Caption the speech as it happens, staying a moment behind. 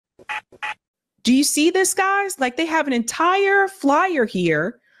Do you see this, guys? Like they have an entire flyer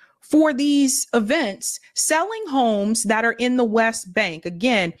here for these events selling homes that are in the West Bank.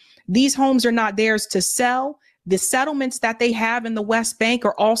 Again, these homes are not theirs to sell. The settlements that they have in the West Bank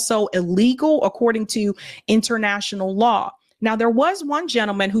are also illegal according to international law. Now, there was one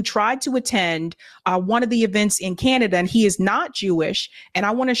gentleman who tried to attend one of the events in Canada, and he is not Jewish. And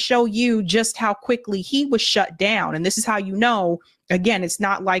I want to show you just how quickly he was shut down. And this is how you know, again, it's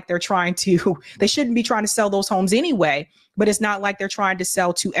not like they're trying to, they shouldn't be trying to sell those homes anyway, but it's not like they're trying to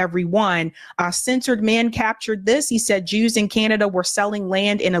sell to everyone. Censored Man captured this. He said Jews in Canada were selling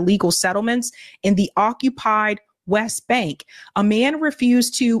land in illegal settlements in the occupied West Bank. A man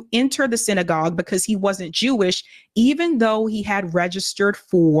refused to enter the synagogue because he wasn't Jewish, even though he had registered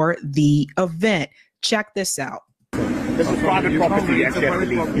for the event. Check this out. This is private property. Where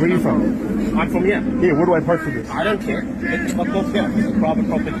are you from? I'm from here. Here, where do I park for this? I don't care. It's my both here. This is private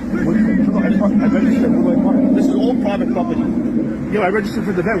property. I registered. Where do I park? This is all private property. Yeah, I registered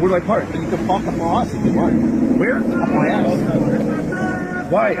for the event. Where do I park? You can park at my house if you want. Where? At my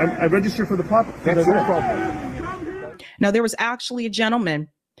house. Why? I registered for the property. That's your problem. Now, there was actually a gentleman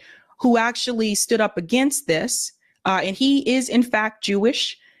who actually stood up against this, and he is, in fact,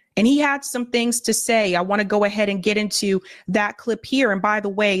 Jewish. And he had some things to say. I want to go ahead and get into that clip here. And by the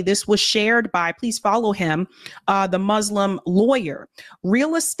way, this was shared by, please follow him, the Muslim lawyer.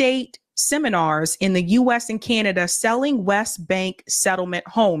 Real estate seminars in the US and Canada selling West Bank settlement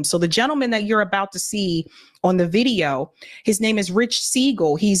homes. So the gentleman that you're about to see on the video, his name is Rich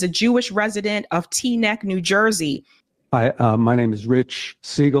Siegel. He's a Jewish resident of Teaneck, New Jersey. Hi, my name is Rich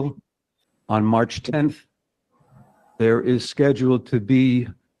Siegel. On March 10th, there is scheduled to be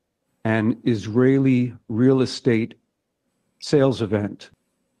an Israeli real estate sales event.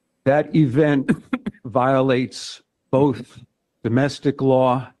 That event violates both domestic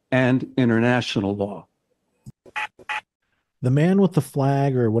law and international law. The man with the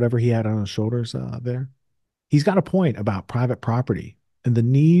flag or whatever he had on his shoulders there, he's got a point about private property and the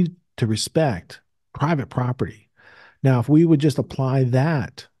need to respect private property. Now, if we would just apply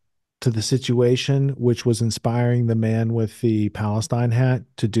that to the situation which was inspiring the man with the Palestine hat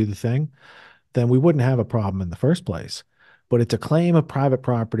to do the thing, then we wouldn't have a problem in the first place. But it's a claim of private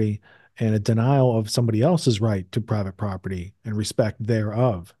property and a denial of somebody else's right to private property and respect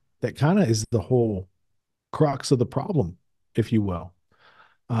thereof. That kind of is the whole crux of the problem, if you will.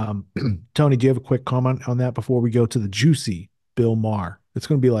 Tony, do you have a quick comment on that before we go to the juicy Bill Maher? It's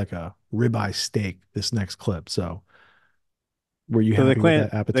going to be like a ribeye steak, this next clip. So were you happy with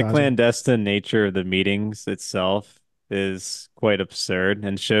that appetizer? The clandestine nature of the meetings itself is quite absurd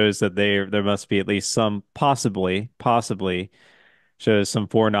and shows that there must be at least some possibly shows some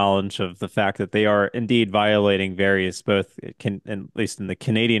foreknowledge of the fact that they are indeed violating various at least in the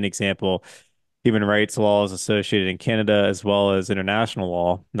Canadian example, human rights laws associated in Canada as well as international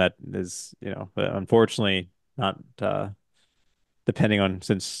law. That is, unfortunately not depending on,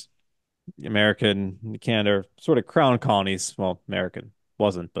 since America and Canada are sort of crown colonies. Well, American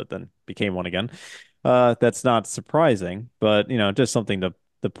wasn't, but then became one again. That's not surprising, but just something to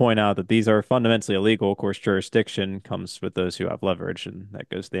point out that these are fundamentally illegal. Of course, jurisdiction comes with those who have leverage, and that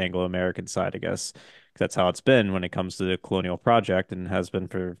goes to the Anglo-American side, I guess, 'cause that's how it's been when it comes to the colonial project and has been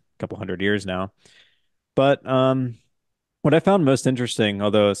for a couple hundred years now. But what I found most interesting,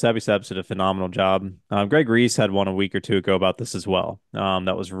 although Savvy Sabs did a phenomenal job, Greg Reese had one a week or two ago about this as well.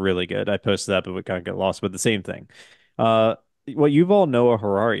 That was really good. I posted that, but we kind of got lost. But the same thing. What Yuval Noah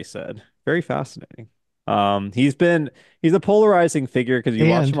Harari said, very fascinating. He's a polarizing figure because you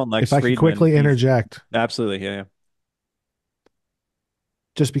watch him on Lex Friedman. If I could quickly interject. Absolutely, yeah.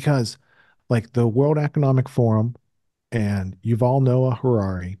 Just because, like, the World Economic Forum and Yuval Noah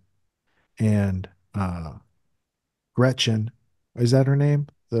Harari and Gretchen, is that her name?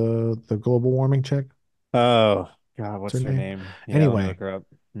 The global warming chick? Oh God, what's her name? Yeah, anyway, look her up.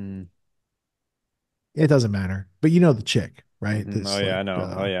 It doesn't matter, but you know the chick, right? Oh yeah, I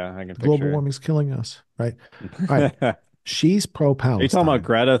know. Oh yeah, I can picture global her. warming's killing us, right? All right. She's pro-Palestine. Are you talking about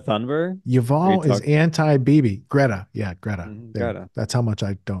Greta Thunberg? Yuval is anti-Bibi. Greta. Yeah, Greta. Greta. That's how much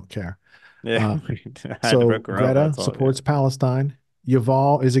I don't care. Yeah. So Greta supports Palestine.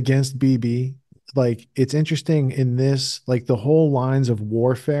 Yuval is against Bibi. Like, it's interesting in this, like, the whole lines of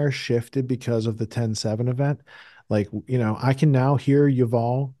warfare shifted because of the 10/7 event. Like, I can now hear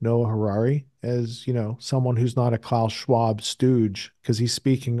Yuval Noah Harari as, someone who's not a Klaus Schwab stooge because he's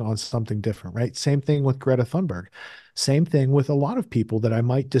speaking on something different, right? Same thing with Greta Thunberg. Same thing with a lot of people that I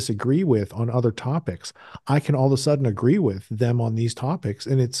might disagree with on other topics. I can all of a sudden agree with them on these topics,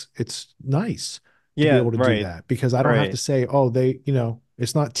 and it's nice to be able to do that because I don't have to say, oh, they,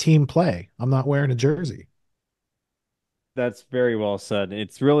 It's not team play. I'm not wearing a jersey. That's very well said.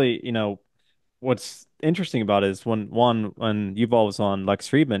 It's really, what's interesting about it is when Yuval was on Lex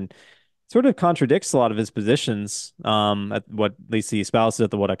Friedman, sort of contradicts a lot of his positions, at what at least he espouses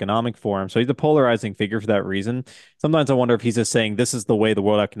at the World Economic Forum. So he's a polarizing figure for that reason. Sometimes I wonder if he's just saying this is the way the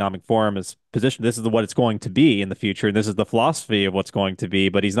World Economic Forum is positioned. This is what it's going to be in the future, and this is the philosophy of what's going to be.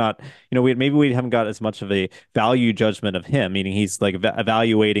 But he's not, maybe we haven't got as much of a value judgment of him, meaning he's like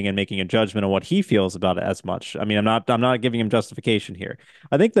evaluating and making a judgment on what he feels about it as much. I mean, I'm not giving him justification here.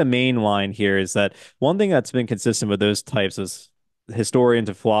 I think the main line here is that one thing that's been consistent with those types is historians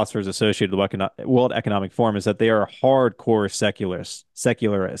and philosophers associated with the World Economic Forum is that they are hardcore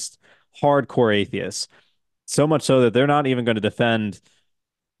secularists, hardcore atheists. So much so that they're not even going to defend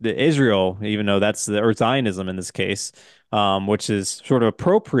the Israel, even though that's or Zionism in this case, which is sort of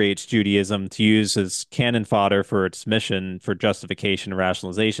appropriates Judaism to use as cannon fodder for its mission for justification and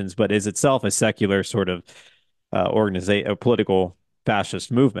rationalizations, but is itself a secular sort of organization, a political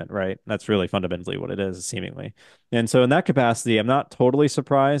fascist movement, right? That's really fundamentally what it is, seemingly. And so in that capacity, I'm not totally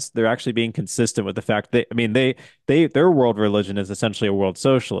surprised. They're actually being consistent with the fact that, I mean, their world religion is essentially a world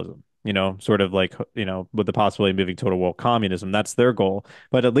socialism, sort of like, with the possibility of moving toward world communism. That's their goal.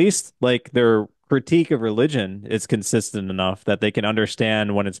 But at least like their critique of religion is consistent enough that they can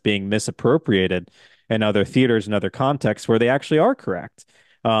understand when it's being misappropriated in other theaters and other contexts where they actually are correct,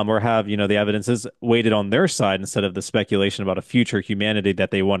 or have, the evidence is weighted on their side instead of the speculation about a future humanity that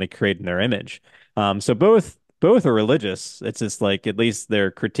they want to create in their image. So both are religious. It's just like at least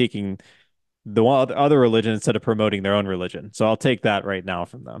they're critiquing the other religion instead of promoting their own religion. So I'll take that right now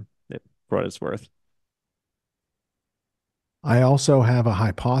from them for what it's worth. I also have a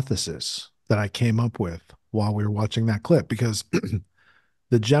hypothesis that I came up with while we were watching that clip because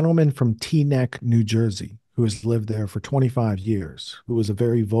the gentleman from Teaneck, New Jersey, who has lived there for 25 years, who is a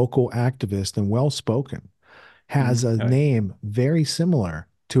very vocal activist and well-spoken, has a name very similar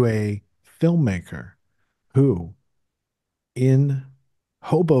to a filmmaker who, in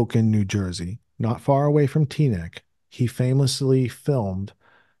Hoboken, New Jersey, not far away from Teaneck, he famously filmed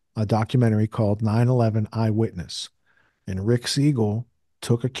a documentary called 9/11 Eyewitness. And Rick Siegel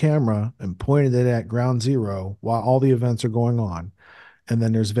took a camera and pointed it at ground zero while all the events are going on. And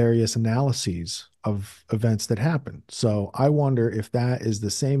then there's various analyses of events that happen. So I wonder if that is the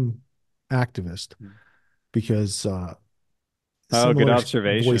same activist because good similar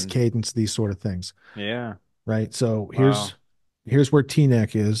observation. voice cadence, these sort of things. Yeah. Right. So here's where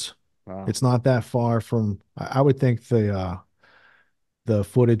Teaneck is. Wow. It's not that far from. I would think the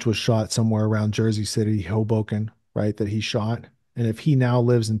footage was shot somewhere around Jersey City, Hoboken, right? That he shot. And if he now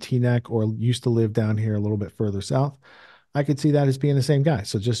lives in Teaneck or used to live down here a little bit further south, I could see that as being the same guy.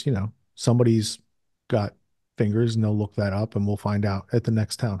 So just, somebody's got fingers and they'll look that up and we'll find out at the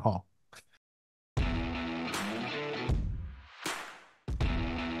next town hall.